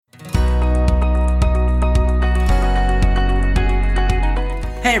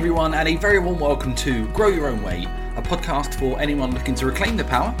Hey everyone, and a very warm welcome to Grow Your Own Way, a podcast for anyone looking to reclaim the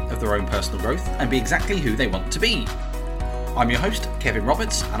power of their own personal growth and be exactly who they want to be. I'm your host, Kevin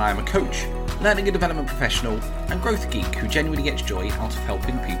Roberts, and I am a coach, learning and development professional, and growth geek who genuinely gets joy out of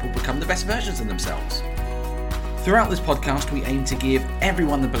helping people become the best versions of themselves. Throughout this podcast, we aim to give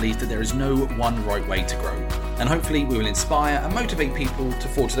everyone the belief that there is no one right way to grow, and hopefully we will inspire and motivate people to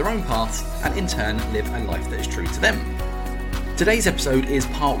forge their own paths and in turn live a life that is true to them. Today's episode is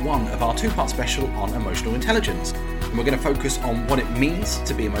part one of our two-part special on emotional intelligence, and we're going to focus on what it means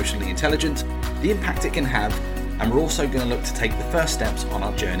to be emotionally intelligent, the impact it can have, and we're also going to look to take the first steps on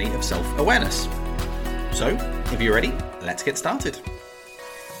our journey of self-awareness. So, if you're ready, let's get started.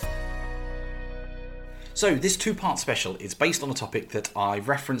 So, this two-part special is based on a topic that I've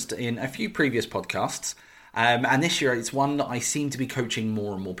referenced in a few previous podcasts, and this year it's one that I seem to be coaching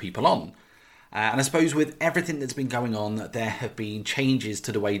more and more people on. And I suppose with everything that's been going on, there have been changes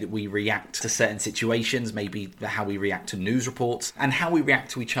to the way that we react to certain situations, maybe how we react to news reports, and how we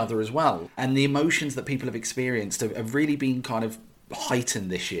react to each other as well. And the emotions that people have experienced have really been kind of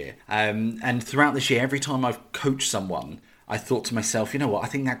heightened this year. And throughout this year, every time I've coached someone, I thought to myself, you know what, I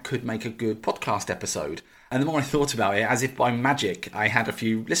think that could make a good podcast episode. And the more I thought about it, as if by magic, I had a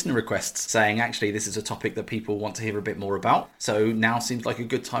few listener requests saying, actually, this is a topic that people want to hear a bit more about. So now seems like a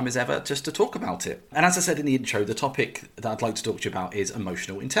good time as ever just to talk about it. And as I said in the intro, the topic that I'd like to talk to you about is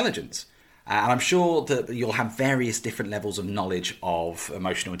emotional intelligence. And I'm sure that you'll have various different levels of knowledge of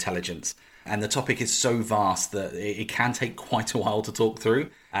emotional intelligence. And the topic is so vast that it can take quite a while to talk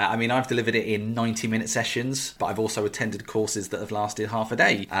through. I've delivered it in 90-minute sessions, but I've also attended courses that have lasted half a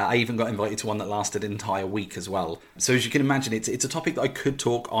day. I even got invited to one that lasted an entire week as well. So as you can imagine, it's a topic that I could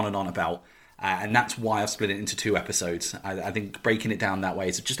talk on and on about. And that's why I've split it into two episodes. I think breaking it down that way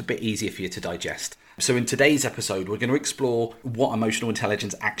is just a bit easier for you to digest. So in today's episode, we're going to explore what emotional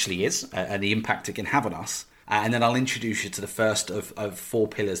intelligence actually is and the impact it can have on us. And then I'll introduce you to the first of four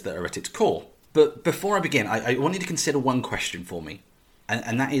pillars that are at its core. But before I begin, I want you to consider one question for me.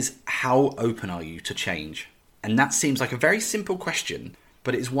 And that is, how open are you to change? And that seems like a very simple question,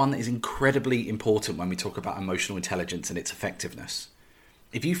 but it's one that is incredibly important when we talk about emotional intelligence and its effectiveness.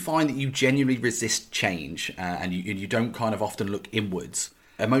 If you find that you genuinely resist change and you don't kind of often look inwards,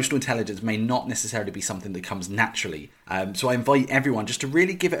 emotional intelligence may not necessarily be something that comes naturally. So I invite everyone just to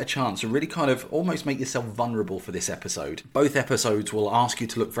really give it a chance and really kind of almost make yourself vulnerable for this episode. Both episodes will ask you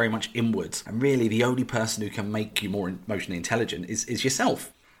to look very much inwards. And really the only person who can make you more emotionally intelligent is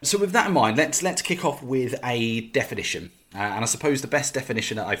yourself. So with that in mind, let's kick off with a definition. And I suppose the best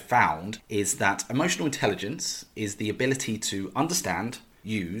definition that I've found is that emotional intelligence is the ability to understand,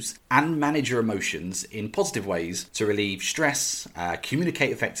 use and manage your emotions in positive ways to relieve stress,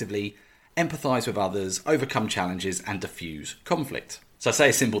 communicate effectively, empathise with others, overcome challenges and diffuse conflict. So I say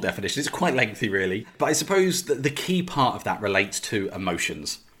a simple definition, it's quite lengthy really, but I suppose that the key part of that relates to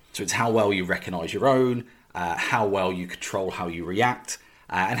emotions. So it's how well you recognise your own, how well you control how you react,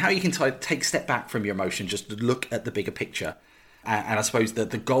 and how you can take a step back from your emotions just to look at the bigger picture. And I suppose that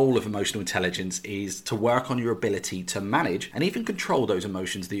the goal of emotional intelligence is to work on your ability to manage and even control those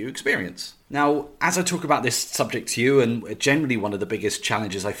emotions that you experience. Now, as I talk about this subject to you, and generally one of the biggest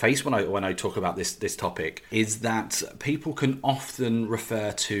challenges I face when I talk about this topic is that people can often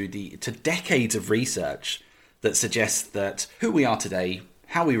refer to decades of research that suggests that who we are today,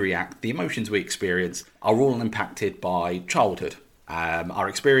 how we react, the emotions we experience are all impacted by childhood. Our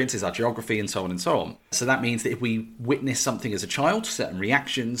experiences, our geography, and so on and so on. So that means that if we witness something as a child, certain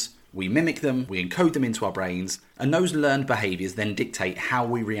reactions, we mimic them, we encode them into our brains, and those learned behaviours then dictate how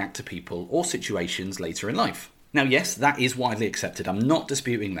we react to people or situations later in life. Now, yes, that is widely accepted. I'm not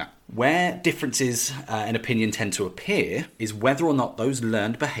disputing that. Where differences in opinion tend to appear is whether or not those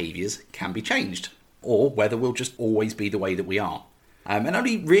learned behaviours can be changed, or whether we'll just always be the way that we are. And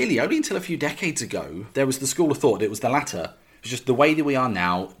only until a few decades ago, there was the school of thought that it was the latter. It's just the way that we are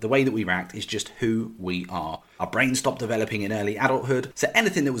now, the way that we react is just who we are. Our brains stopped developing in early adulthood, so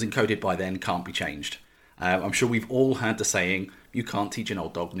anything that was encoded by then can't be changed. I'm sure we've all heard the saying, you can't teach an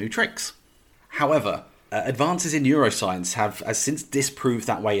old dog new tricks. However, advances in neuroscience have since disproved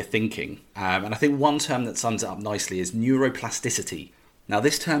that way of thinking. And I think one term that sums it up nicely is neuroplasticity. Now,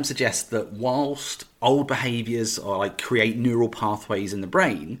 this term suggests that whilst old behaviours create neural pathways in the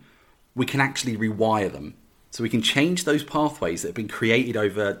brain, we can actually rewire them. So we can change those pathways that have been created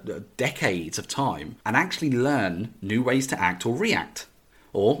over decades of time and actually learn new ways to act or react.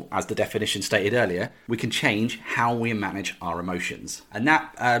 Or, as the definition stated earlier, we can change how we manage our emotions. And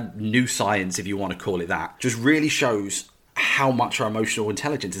that new science, if you want to call it that, just really shows how much our emotional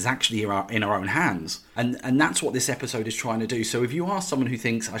intelligence is actually in our own hands. And that's what this episode is trying to do. So if you are someone who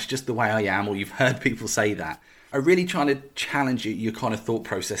thinks, "That's just the way I am," or you've heard people say that, I'm really trying to challenge your kind of thought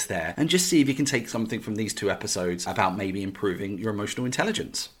process there and just see if you can take something from these 2 episodes about maybe improving your emotional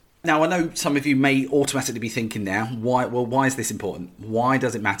intelligence. Now, I know some of you may automatically be thinking now, why is this important? Why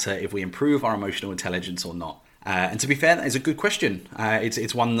does it matter if we improve our emotional intelligence or not? And to be fair, that is a good question.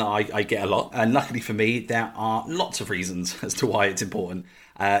 It's one that I get a lot. And luckily for me, there are lots of reasons as to why it's important.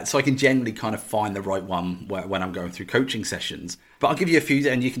 So I can generally kind of find the right one when I'm going through coaching sessions. But I'll give you a few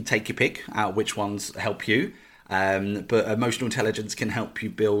and you can take your pick out which ones help you. But emotional intelligence can help you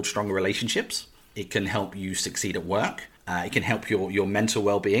build stronger relationships. It can help you succeed at work. It can help your mental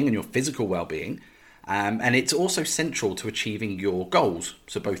well-being and your physical well-being. And it's also central to achieving your goals.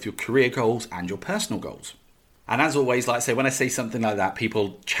 So both your career goals and your personal goals. And as always, like I say, when I say something like that,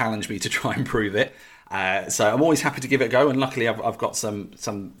 people challenge me to try and prove it. So I'm always happy to give it a go. And luckily, I've got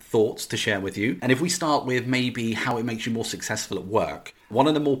some thoughts to share with you. And if we start with maybe how it makes you more successful at work, one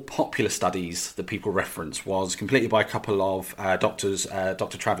of the more popular studies that people reference was completed by a couple of doctors,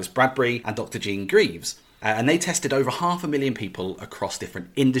 Dr. Travis Bradbury and Dr. Gene Greaves. And they tested over 500,000 people across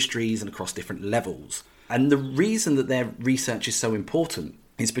different industries and across different levels. And the reason that their research is so important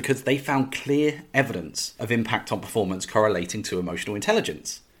is because they found clear evidence of impact on performance correlating to emotional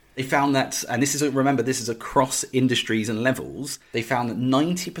intelligence. They found that, and this is across industries and levels, they found that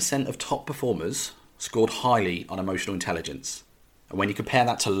 90% of top performers scored highly on emotional intelligence. And when you compare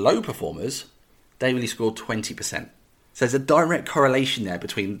that to low performers, they only scored 20%. So there's a direct correlation there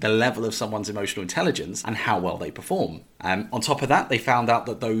between the level of someone's emotional intelligence and how well they perform. On top of that, they found out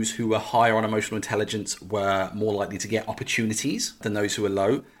that those who were higher on emotional intelligence were more likely to get opportunities than those who were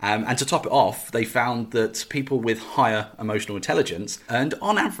low. And to top it off, they found that people with higher emotional intelligence earned,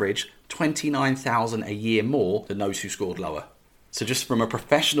 on average, $29,000 a year more than those who scored lower. So just from a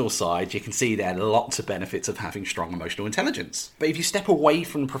professional side, you can see there are lots of benefits of having strong emotional intelligence. But if you step away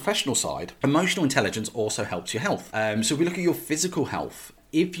from the professional side, emotional intelligence also helps your health. So if we look at your physical health,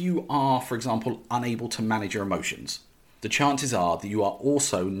 if you are, for example, unable to manage your emotions, the chances are that you are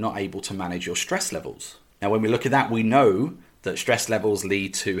also not able to manage your stress levels. Now, when we look at that, we know that stress levels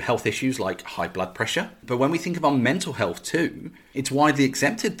lead to health issues like high blood pressure. But when we think about mental health too, it's widely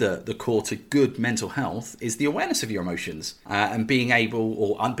accepted that the core to good mental health is the awareness of your emotions. And being able,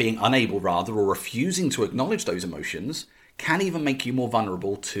 or being unable rather, or refusing to acknowledge those emotions can even make you more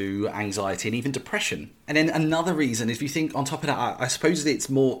vulnerable to anxiety and even depression. And then another reason, if you think on top of that, I suppose it's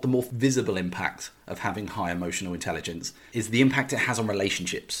the more visible impact of having high emotional intelligence is the impact it has on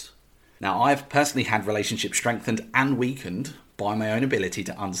relationships. Now, I've personally had relationships strengthened and weakened by my own ability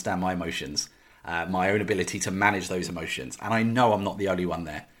to understand my emotions, my own ability to manage those emotions. And I know I'm not the only one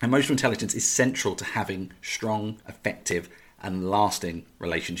there. Emotional intelligence is central to having strong, effective, and lasting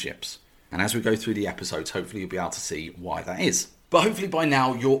relationships. And as we go through the episodes, hopefully you'll be able to see why that is. But hopefully by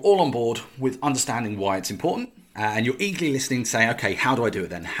now you're all on board with understanding why it's important. And you're eagerly listening, saying, okay, how do I do it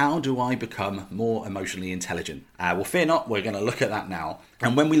then? How do I become more emotionally intelligent? Well, fear not, we're going to look at that now.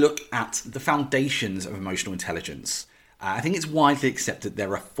 And when we look at the foundations of emotional intelligence, I think it's widely accepted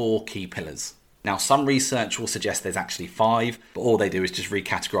there are 4 key pillars. Now, some research will suggest there's actually 5, but all they do is just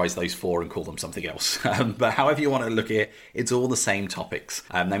recategorize those 4 and call them something else. But however you want to look at it, it's all the same topics.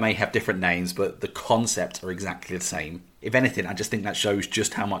 They may have different names, but the concepts are exactly the same. If anything, I just think that shows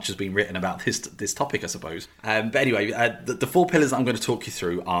just how much has been written about this topic, I suppose. But anyway, the 4 pillars I'm going to talk you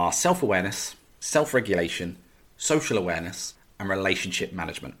through are self-awareness, self-regulation, social awareness, and relationship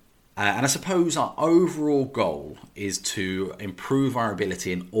management. And I suppose our overall goal is to improve our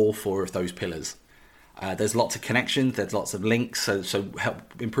ability in all 4 of those pillars. There's lots of connections, there's lots of links, so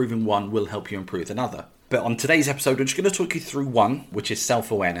improving one will help you improve another. But on today's episode, I'm just going to talk you through one, which is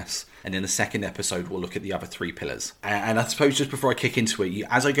self-awareness. And in the second episode, we'll look at the other 3 pillars. And I suppose just before I kick into it,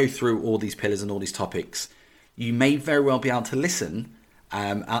 as I go through all these pillars and all these topics, you may very well be able to listen,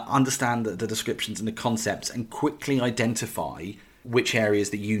 understand the descriptions and the concepts, and quickly identify which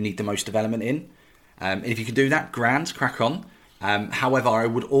areas that you need the most development in. And if you can do that, grand, crack on. However, I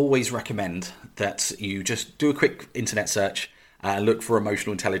would always recommend that you just do a quick internet search, look for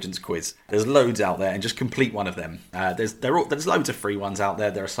emotional intelligence quiz. There's loads out there, and just complete one of them. There's loads of free ones out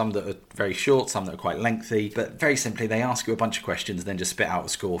there. There are some that are very short, some that are quite lengthy, but very simply, they ask you a bunch of questions, then just spit out a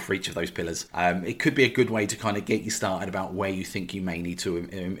score for each of those pillars. It could be a good way to kind of get you started about where you think you may need to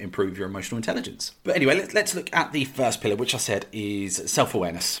improve your emotional intelligence. But anyway, let's look at the first pillar, which I said is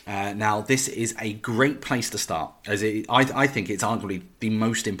self-awareness. Now, this is a great place to start, as I think it's arguably the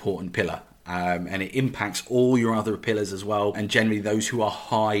most important pillar. And it impacts all your other pillars as well. And generally, those who are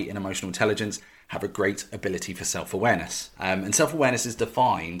high in emotional intelligence have a great ability for self-awareness. And self-awareness is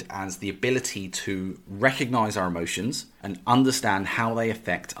defined as the ability to recognize our emotions and understand how they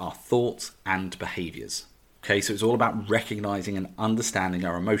affect our thoughts and behaviors. Okay, so it's all about recognizing and understanding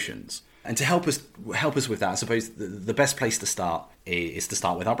our emotions. And to help us with that, I suppose the best place to start is to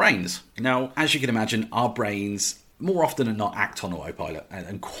start with our brains. Now, as you can imagine, our brains more often than not act on autopilot,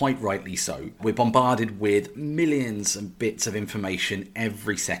 and quite rightly so. We're bombarded with millions of bits of information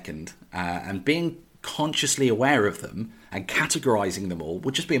every second, and being consciously aware of them and categorizing them all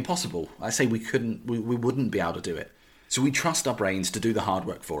would just be impossible. I say we wouldn't be able to do it. So we trust our brains to do the hard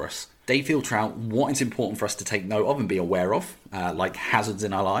work for us. They filter out what is important for us to take note of and be aware of, like hazards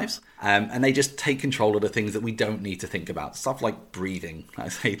in our lives, and they just take control of the things that we don't need to think about. Stuff like breathing. I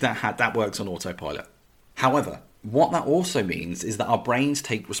say that works on autopilot. However, what that also means is that our brains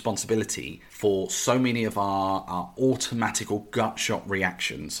take responsibility for so many of our automatic or gut shot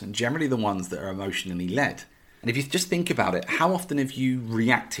reactions, and generally the ones that are emotionally led. And if you just think about it, how often have you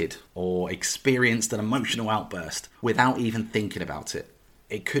reacted or experienced an emotional outburst without even thinking about it?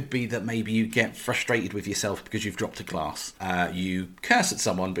 It could be that maybe you get frustrated with yourself because you've dropped a glass. You curse at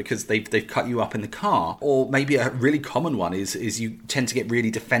someone because they've cut you up in the car. Or maybe a really common one is you tend to get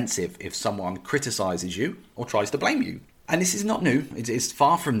really defensive if someone criticizes you or tries to blame you. And this is not new. It's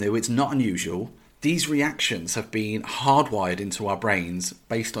far from new. It's not unusual. These reactions have been hardwired into our brains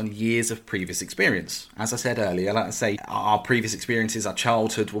based on years of previous experience. As I said earlier, like I say, our previous experiences, our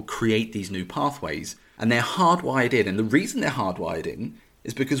childhood will create these new pathways. And they're hardwired in. And the reason they're hardwired in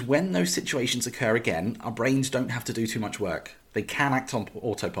is because when those situations occur again, our brains don't have to do too much work. They can act on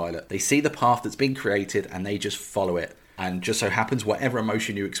autopilot. They see the path that's been created and they just follow it. And just so happens, whatever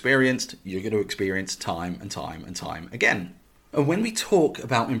emotion you experienced, you're going to experience time and time and time again. And when we talk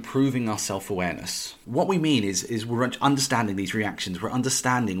about improving our self-awareness, what we mean is we're understanding these reactions. We're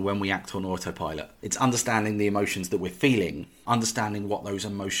understanding when we act on autopilot. It's understanding the emotions that we're feeling, understanding what those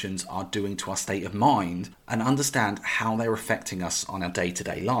emotions are doing to our state of mind, and understand how they're affecting us on our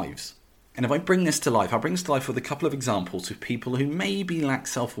day-to-day lives. And if I bring this to life, I'll bring this to life with a couple of examples of people who maybe lack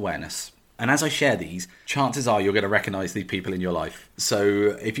self-awareness. And as I share these, chances are you're going to recognize these people in your life.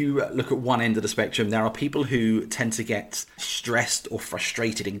 So if you look at one end of the spectrum, there are people who tend to get stressed or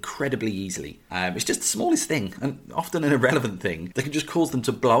frustrated incredibly easily. It's just the smallest thing, and often an irrelevant thing, that can just cause them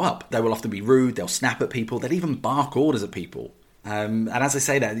to blow up. They will often be rude, they'll snap at people, they'll even bark orders at people. And as I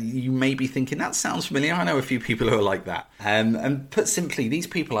say that, you may be thinking, that sounds familiar. I know a few people who are like that. And put simply, these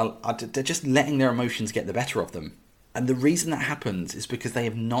people they're just letting their emotions get the better of them. And the reason that happens is because they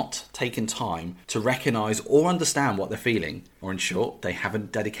have not taken time to recognise or understand what they're feeling. Or in short, they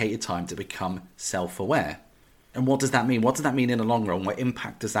haven't dedicated time to become self-aware. And what does that mean? What does that mean in the long run? What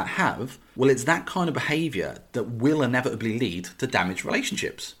impact does that have? Well, it's that kind of behaviour that will inevitably lead to damaged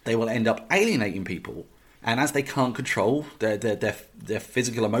relationships. They will end up alienating people. And as they can't control their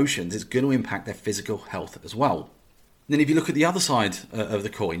physical emotions, it's going to impact their physical health as well. Then if you look at the other side of the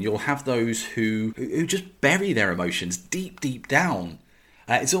coin, you'll have those who just bury their emotions deep down.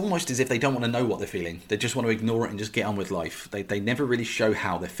 It's almost as if they don't want to know what they're feeling. They just want to ignore it and just get on with life. They never really show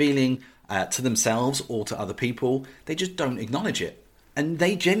how they're feeling to themselves or to other people. They just don't acknowledge it. And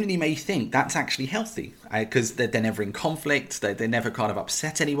they genuinely may think that's actually healthy because they're never in conflict. They never kind of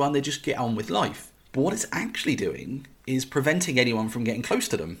upset anyone. They just get on with life. But what it's actually doing is preventing anyone from getting close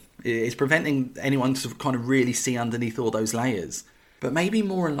to them. It's preventing anyone to kind of really see underneath all those layers. But maybe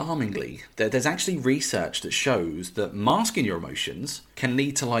more alarmingly, there's actually research that shows that masking your emotions can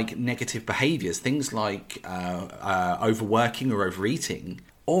lead to like negative behaviours, things like overworking or overeating.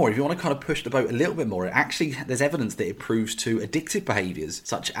 Or if you want to kind of push the boat a little bit more, there's evidence that it proves to addictive behaviours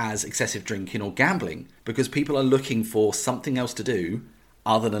such as excessive drinking or gambling, because people are looking for something else to do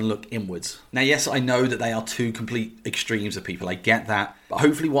other than look inwards. Now, yes, I know that they are two complete extremes of people. I get that. But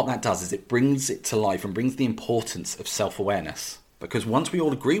hopefully what that does is it brings it to life and brings the importance of self-awareness. Because once we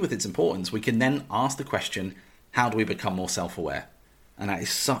all agree with its importance, we can then ask the question, how do we become more self-aware? And that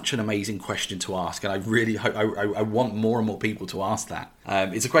is such an amazing question to ask. And I really hope, I want more and more people to ask that.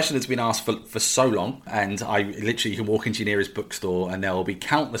 It's a question that's been asked for so long. And you can walk into your nearest bookstore and there will be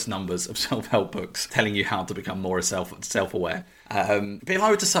countless numbers of self-help books telling you how to become more self-aware. But if I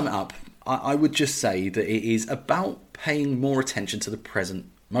were to sum it up, I would just say that it is about paying more attention to the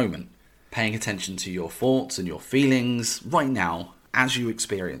present moment. Paying attention to your thoughts and your feelings right now as you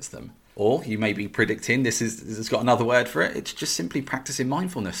experience them. Or you may be predicting, this has got another word for it, it's just simply practicing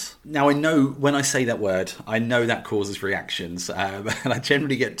mindfulness. Now I know when I say that word, I know that causes reactions, and I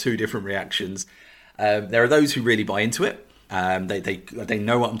generally get two different reactions. There are those who really buy into it. They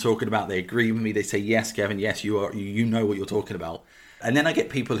know what I'm talking about, they agree with me, they say, yes, Kevin, yes, you know what you're talking about. And then I get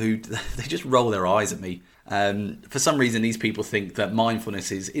people who, they just roll their eyes at me. For some reason, these people think that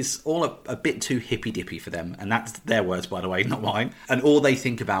mindfulness is all a bit too hippy-dippy for them. And that's their words, by the way, not mine. And all they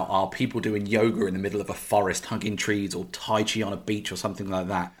think about are people doing yoga in the middle of a forest, hugging trees, or Tai Chi on a beach or something like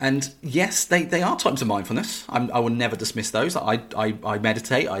that. And yes, they are types of mindfulness. I will never dismiss those. I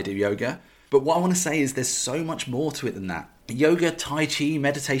meditate, I do yoga. But what I want to say is there's so much more to it than that. Yoga, Tai Chi,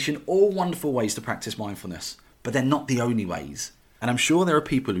 meditation, all wonderful ways to practice mindfulness. But they're not the only ways. And I'm sure there are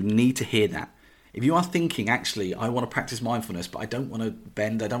people who need to hear that. If you are thinking, actually, I want to practice mindfulness, but I don't want to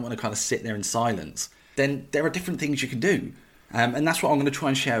bend, I don't want to kind of sit there in silence, then there are different things you can do. And that's what I'm going to try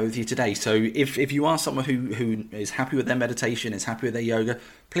and share with you today. So if you are someone who is happy with their meditation, is happy with their yoga,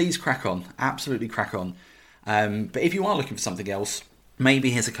 please crack on. Absolutely crack on. But if you are looking for something else,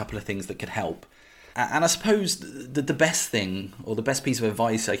 maybe here's a couple of things that could help. And I suppose the best thing, or the best piece of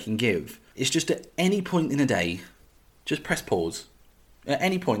advice I can give, is just at any point in a day, just press pause. At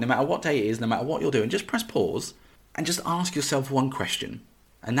any point, no matter what day it is, no matter what you're doing, just press pause and just ask yourself one question.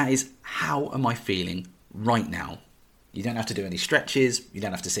 And that is, how am I feeling right now? You don't have to do any stretches. You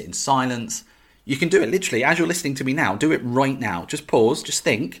don't have to sit in silence. You can do it literally as you're listening to me now. Do it right now. Just pause, just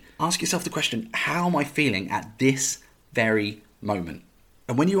think. Ask yourself the question, how am I feeling at this very moment?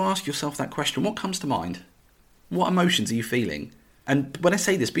 And when you ask yourself that question, what comes to mind? What emotions are you feeling? And when I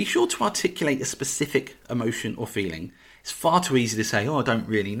say this, be sure to articulate a specific emotion or feeling. It's far too easy to say, I don't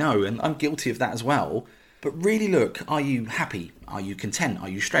really know, and I'm guilty of that as well. But really look, are you happy? Are you content? Are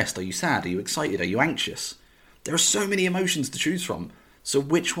you stressed? Are you sad? Are you excited? Are you anxious? There are so many emotions to choose from. So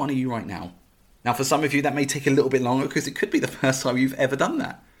which one are you right now? Now, for some of you, that may take a little bit longer because it could be the first time you've ever done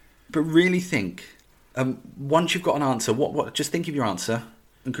that. But really think, once you've got an answer, just think of your answer,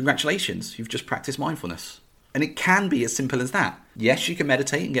 and congratulations, you've just practiced mindfulness. And it can be as simple as that. Yes, you can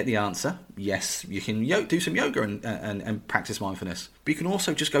meditate and get the answer. Yes, you can do some yoga and practice mindfulness. But you can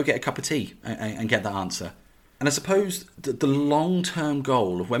also just go get a cup of tea and get that answer. And I suppose the long-term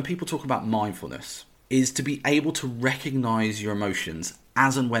goal of when people talk about mindfulness is to be able to recognize your emotions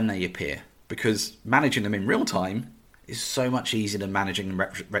as and when they appear. Because managing them in real time is so much easier than managing them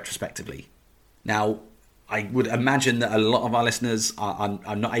retrospectively. Now, I would imagine that a lot of our listeners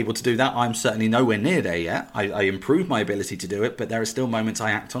are not able to do that. I'm certainly nowhere near there yet. I improved my ability to do it, but there are still moments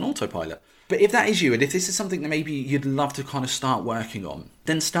I act on autopilot. But if that is you, and if this is something that maybe you'd love to kind of start working on,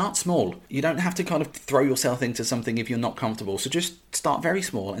 then start small. You don't have to kind of throw yourself into something if you're not comfortable. So just start very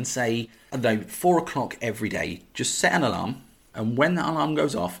small and say, 4 o'clock every day. Just set an alarm, and when that alarm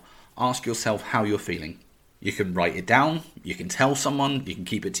goes off, ask yourself how you're feeling. You can write it down, you can tell someone, you can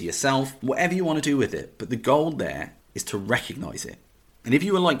keep it to yourself, whatever you want to do with it. But the goal there is to recognize it. And if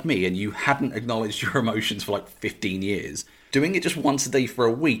you were like me and you hadn't acknowledged your emotions for like 15 years, doing it just once a day for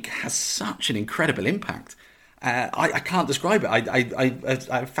a week has such an incredible impact. I can't describe it.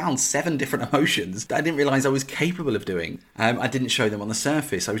 I found 7 different emotions that I didn't realize I was capable of doing. I didn't show them on the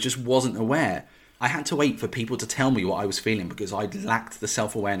surface. I just wasn't aware. I had to wait for people to tell me what I was feeling because I lacked the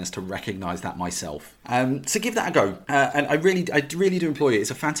self-awareness to recognise that myself. So give that a go. And I really do employ it.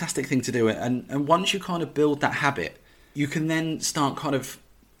 It's a fantastic thing to do. And once you kind of build that habit, you can then start kind of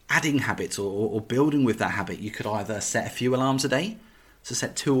adding habits or building with that habit. You could either set a few alarms a day, so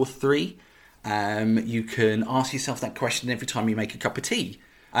set 2 or 3. You can ask yourself that question every time you make a cup of tea.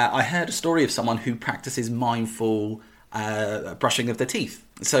 I heard a story of someone who practices mindful brushing of their teeth.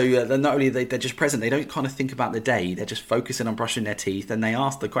 So not only they're just present, they don't kind of think about the day, they're just focusing on brushing their teeth, and they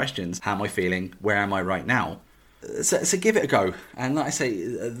ask the questions, how am I feeling, where am I right now? So give it a go. And like I say,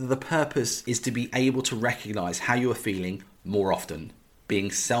 the purpose is to be able to recognise how you are feeling more often,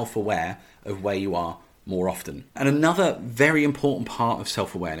 being self-aware of where you are more often. And another very important part of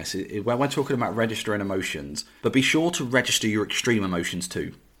self-awareness is when we're talking about registering emotions, but be sure to register your extreme emotions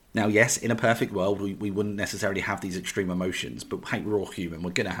too. Now, yes, in a perfect world, we wouldn't necessarily have these extreme emotions, but hey, we're all human,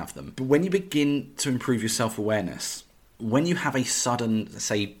 we're going to have them. But when you begin to improve your self-awareness, when you have a sudden,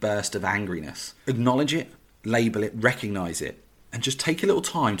 say, burst of angriness, acknowledge it, label it, recognise it, and just take a little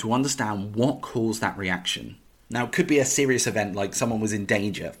time to understand what caused that reaction. Now, it could be a serious event like someone was in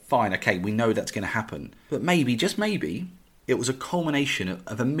danger. Fine, okay, we know that's going to happen. But maybe, just maybe, it was a culmination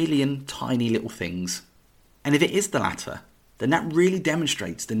of a million tiny little things. And if it is the latter, then that really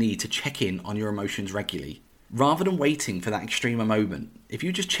demonstrates the need to check in on your emotions regularly. Rather than waiting for that extreme moment, if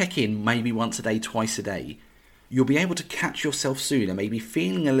you just check in maybe once a day, twice a day, you'll be able to catch yourself sooner, maybe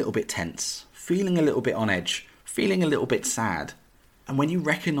feeling a little bit tense, feeling a little bit on edge, feeling a little bit sad. And when you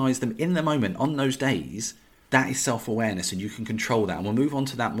recognise them in the moment on those days, that is self-awareness and you can control that. And we'll move on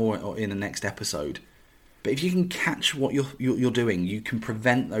to that more in the next episode. But if you can catch what you're doing, you can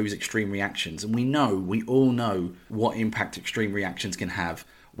prevent those extreme reactions. And we all know what impact extreme reactions can have,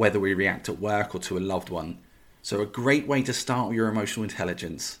 whether we react at work or to a loved one. So a great way to start with your emotional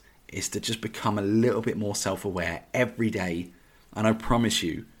intelligence is to just become a little bit more self-aware every day. And I promise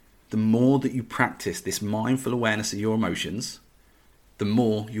you, the more that you practice this mindful awareness of your emotions, the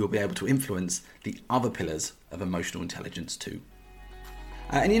more you will be able to influence the other pillars of emotional intelligence too.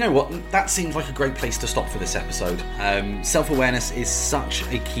 And you know what? That seems like a great place to stop for this episode. Self-awareness is such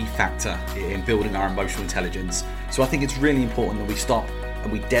a key factor in building our emotional intelligence. So I think it's really important that we stop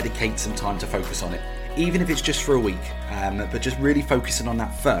and we dedicate some time to focus on it, even if it's just for a week. But just really focusing on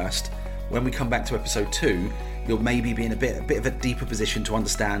that first. When we come back to episode 2, you'll maybe be in a bit of a deeper position to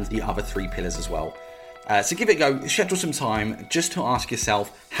understand the other 3 pillars as well. So give it a go, schedule some time just to ask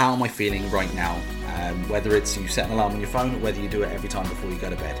yourself, how am I feeling right now? Whether it's you set an alarm on your phone or whether you do it every time before you go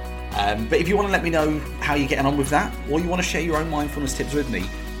to bed. But if you want to let me know how you're getting on with that, or you want to share your own mindfulness tips with me,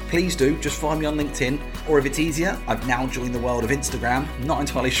 please do. Just find me on LinkedIn, or if it's easier, I've now joined the world of Instagram. Not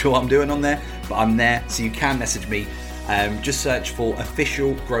entirely sure what I'm doing on there, but I'm there, so you can message me. Just search for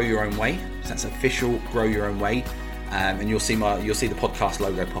Official Grow Your Own Way. So that's Official Grow Your Own Way, and you'll see the podcast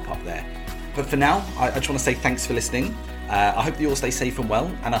logo pop up there. But for now, I just want to say thanks for listening. I hope that you all stay safe and well,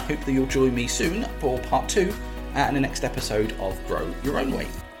 and I hope that you'll join me soon for part 2 and the next episode of Grow Your Own Way.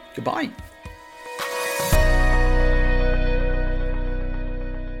 Goodbye.